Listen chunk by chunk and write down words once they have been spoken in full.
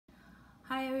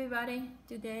Hi everybody,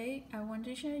 today I want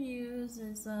to show you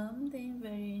something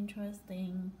very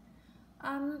interesting.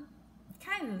 Kind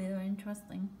of little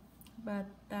interesting, but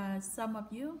some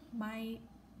of you might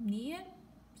need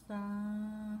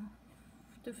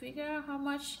to figure out how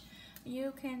much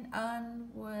you can earn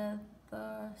with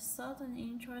certain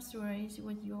interest rates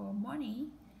with your money.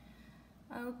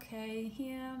 Okay,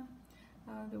 here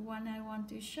the one I want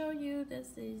to show you,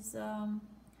 this is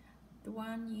the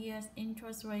 1 year's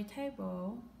interest rate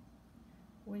table,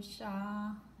 which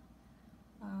are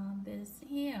this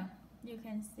here. You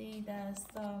can see there's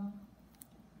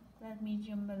let me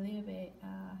zoom a little bit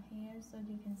here so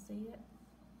you can see it.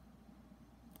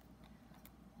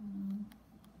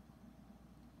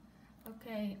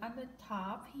 Okay, on the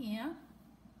top here,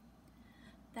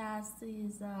 that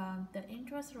is the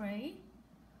interest rate,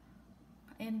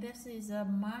 and this is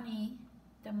money.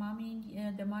 The money.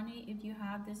 If you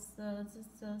have this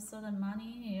certain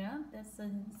money here,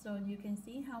 so you can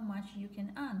see how much you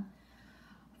can earn.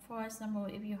 For example,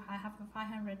 if you have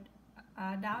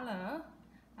 $500,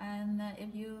 and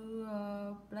if you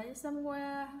play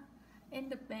somewhere in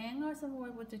the bank or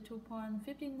somewhere with the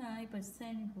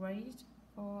 2.59% rate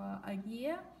for a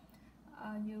year,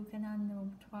 you can earn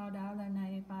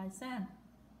 $12.95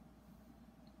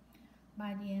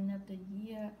 by the end of the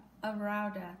year.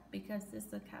 Around that, because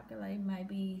this calculate might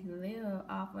be a little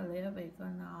off a little bit,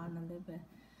 going on a little bit,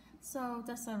 so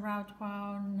that's around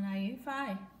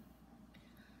 $12.95.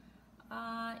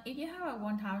 If you have a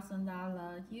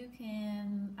 $1,000, you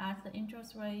can, at the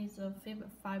interest rate of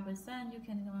 5%, you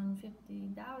can earn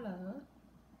 $50.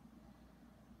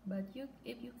 But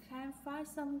if you can find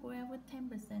somewhere with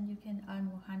 10%, you can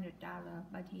earn $100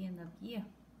 by the end of the year.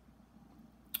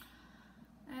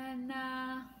 And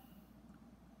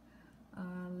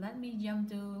let me jump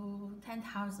to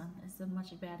 10,000. It's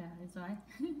much better, is right?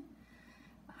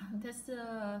 This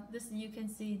you can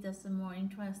see that's more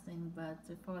interesting, but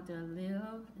for the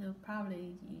little,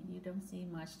 probably you don't see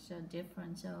much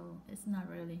difference, so it's not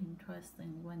really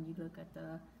interesting when you look at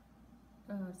the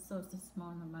so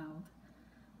small amount.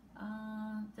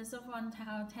 There's a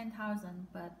 10,000,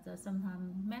 but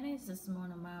sometimes many is a small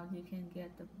amount. You can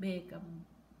get the big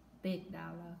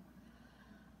dollar.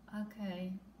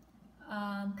 Okay.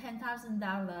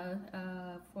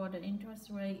 $10,000 for the interest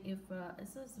rate. If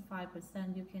it's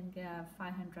 5%, you can get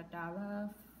 $500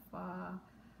 for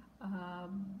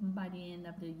by the end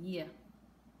of the year.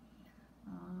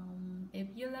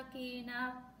 If you're lucky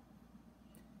enough,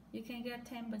 you can get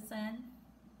 10%.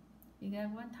 You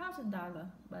get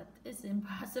 $1,000, but it's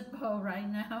impossible right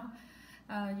now.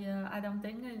 Yeah, I don't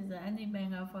think there's any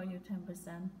bank offer you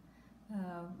 10%.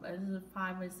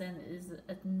 5%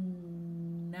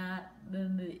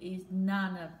 is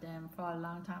none of them. For a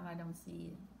long time I don't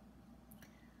see it.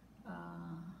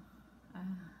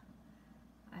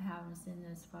 I haven't seen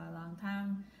this for a long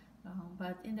time,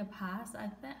 but in the past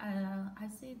I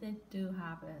see they do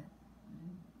have it,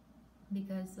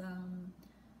 because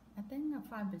I think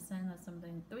 5% or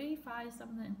something, 3-5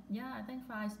 something. Yeah, I think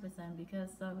 5%,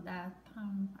 because of that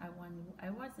time I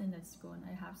was in the school and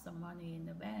I have some money in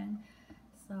the bank,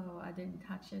 so I didn't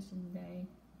touch it, and they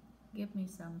give me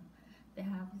some. They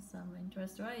have some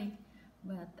interest rate,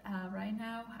 but right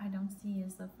now I don't see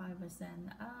it's a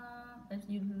 5%. If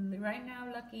you right now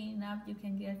lucky enough, you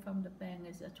can get from the bank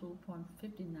is a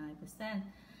 2.59%,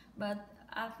 but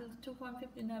after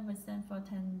 2.59% for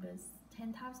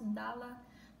 $10,000,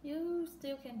 you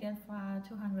still can get for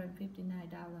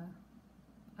 $259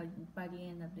 by the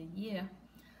end of the year.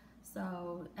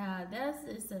 So this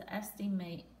is an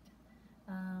estimate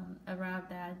around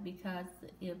that, because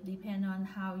it depends on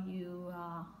how you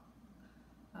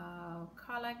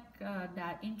collect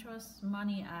that interest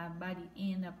money by the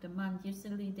end of the month.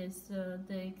 Usually they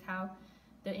count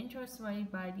the interest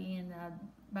rate by the end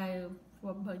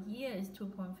for per year is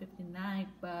 2.59,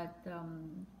 but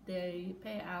they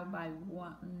pay out by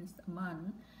once a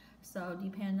month. So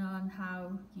depend on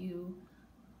how you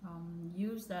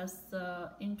use as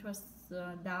interest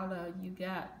dollar you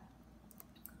get.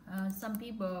 Some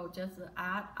people just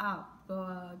add up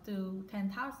to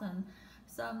 10,000.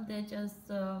 Some they just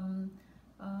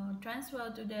transfer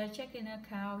to their checking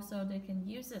account so they can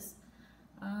use it.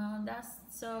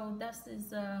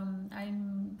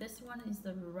 This one is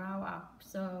the round up.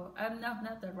 So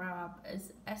not the round up,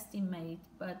 it's estimate,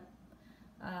 but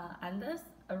at least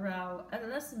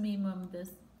minimum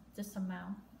this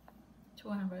amount,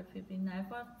 259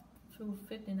 for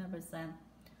 59%.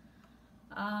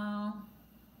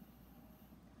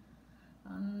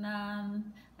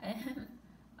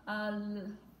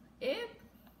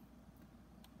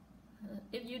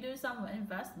 If you do some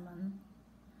investment,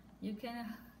 You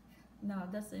can, no,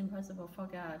 that's impossible,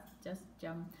 forget, just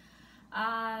jump.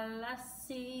 Let's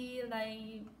see,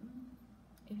 like,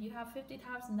 if you have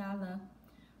 $50,000,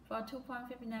 for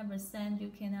 2.59%,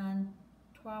 you can earn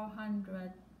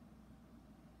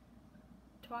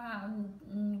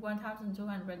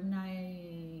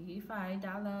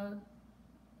 $1,295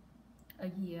 a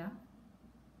year.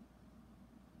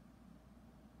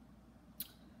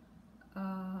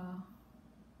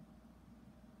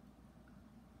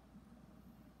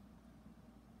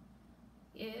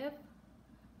 If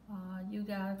you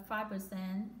got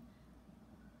 5%,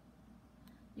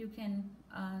 you can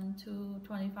earn to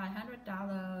 $2,500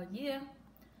 a year.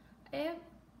 If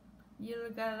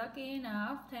you got lucky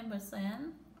enough,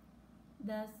 10%,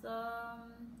 that's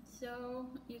so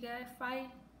you get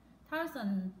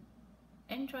 5,000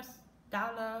 interest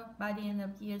dollar by the end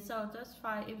of the year. So that's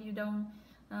fine if you don't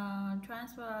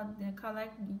transfer,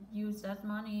 collect, use that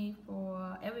money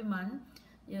for every month.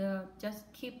 You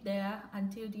just keep there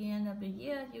until the end of the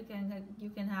year. You can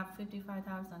have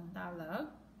 $55,000.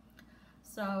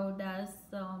 So that's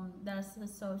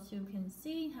so you can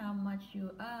see how much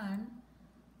you earn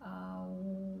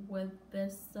with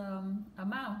this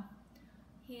amount.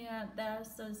 Here,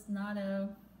 that's not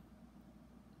a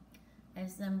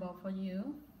example for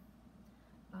you.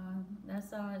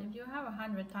 That's if you have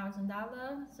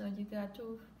 $100,000, so you get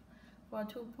for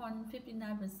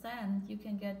 2.59%, you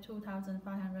can get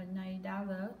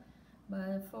 $2,590.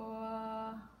 But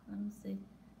for, let me see,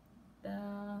 the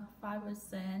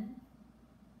 5%,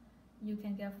 you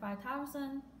can get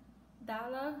 $5,000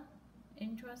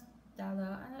 interest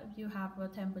dollar. If you have a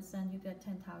 10%, you get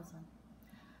 $10,000.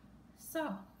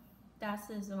 So that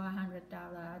is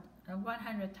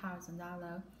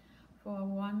 $100,000 for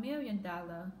 $1 million.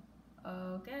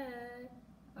 Okay,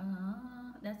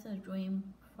 that's a dream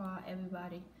for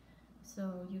everybody.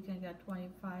 So you can get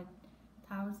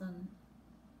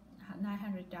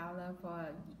 $25,900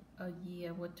 for a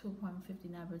year with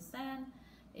 2.59%.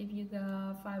 If you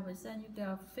got 5%, you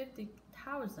got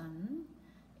 50,000.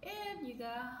 If you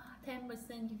got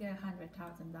 10%, you get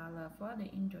 $100,000 for the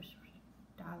interest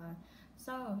dollar.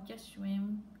 So just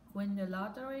win the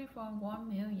lottery for 1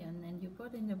 million and you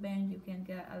put in the bank, you can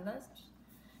get at least,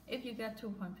 if you get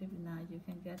 2.59, you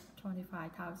can get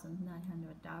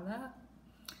 $25,900.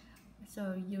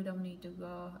 So you don't need to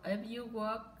go, if you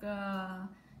work,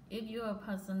 if you're a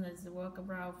person that's work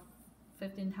around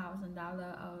 $15,000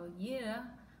 a year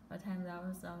or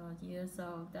 $10,000 a year,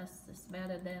 so that's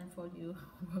better than for you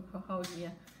work a whole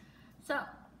year. So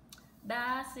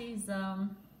that is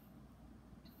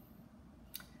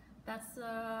that's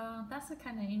a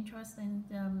kind of interesting.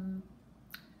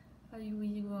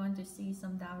 We want to see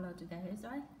some download today,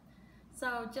 right?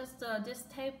 So just this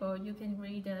table you can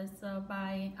read as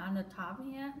by on the top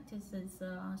here. This is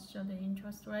show the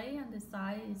interest rate, and the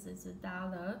side is a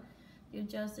dollar. You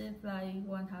just, if like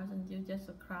 1,000, you just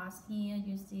across here,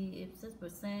 you see if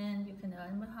 6%, you can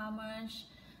earn how much,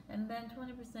 and then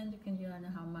 20% you can earn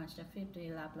how much,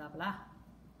 50, blah blah blah.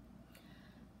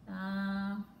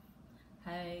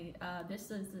 Hey,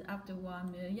 this is up to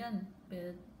 1 million,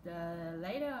 but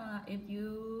later if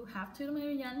you have 2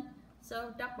 million,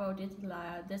 so double this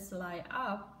line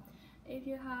up. If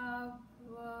you have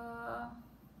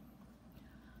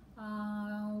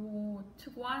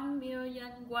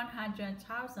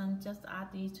 1,100,000, just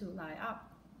add these two line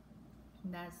up.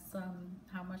 That's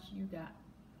how much you got.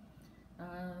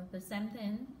 The same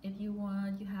thing, if you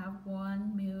want, you have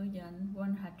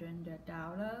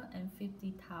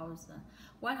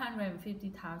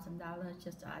 $1,150,000,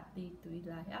 just add the three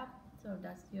line up. So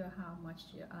that's your how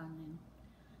much you're earning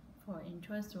for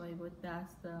interest rate with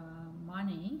that's the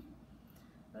money.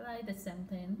 Like the same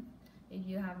thing, if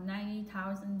you have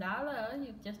 $90,000,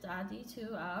 you just add these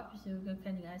two up, so you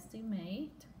can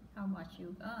estimate how much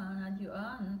you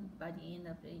earn by the end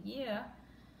of the year.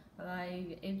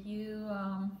 Like if you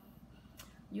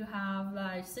you have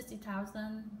like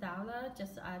 $60,000,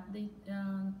 just add the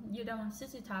you don't,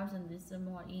 60,000 is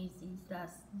more easy.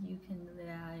 That's you can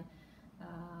like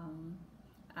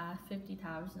add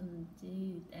 50,000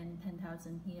 and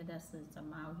 10,000 here. That's the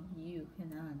amount you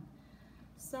can earn.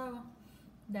 So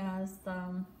that's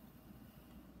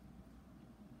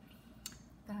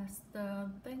the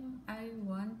thing I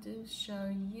want to show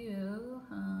you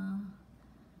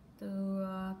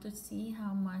to see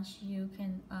how much you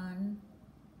can earn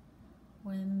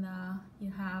when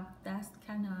you have that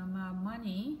kind of amount of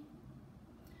money.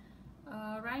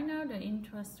 Right now the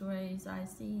interest rates I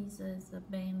see is the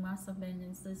bank, master bank,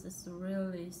 this is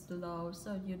really slow,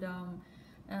 so you don't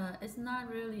it's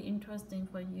not really interesting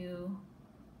for you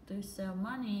to sell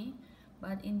money.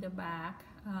 But in the back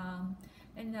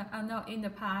In the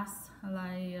past,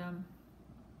 like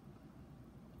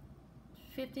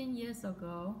 15 years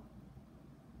ago.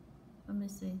 Let me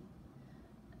see.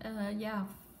 Yeah,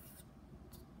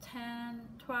 10,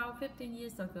 12, 15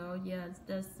 years ago, yes,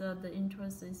 the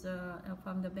interest is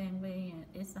from the bank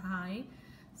is high,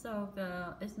 so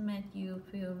it made you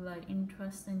feel like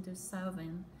interesting to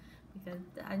saving, because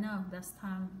I know that's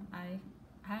time I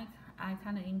I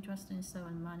kind of interested in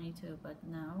saving money too, but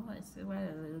now it's very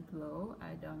little low.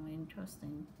 I don't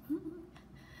interesting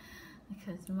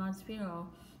because most people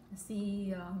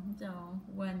see so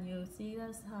when you see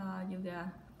this you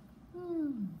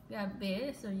got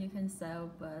big so you can sell,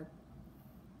 but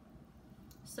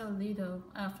so little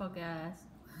for gas.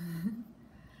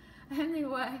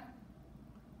 Anyway,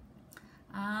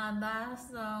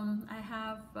 that's I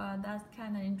have that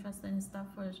kind of interesting stuff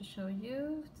to show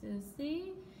you to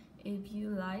see. If you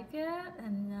like it,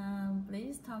 and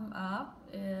please thumb up.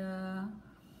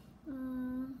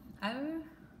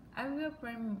 I will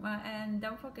bring and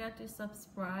don't forget to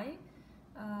subscribe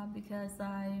because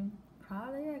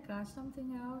probably I got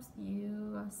something else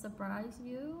you surprise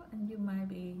you, and you might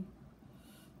be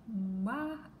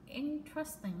more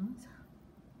interesting.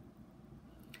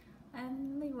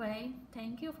 Anyway,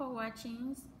 thank you for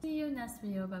watching. See you next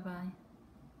video. Bye bye.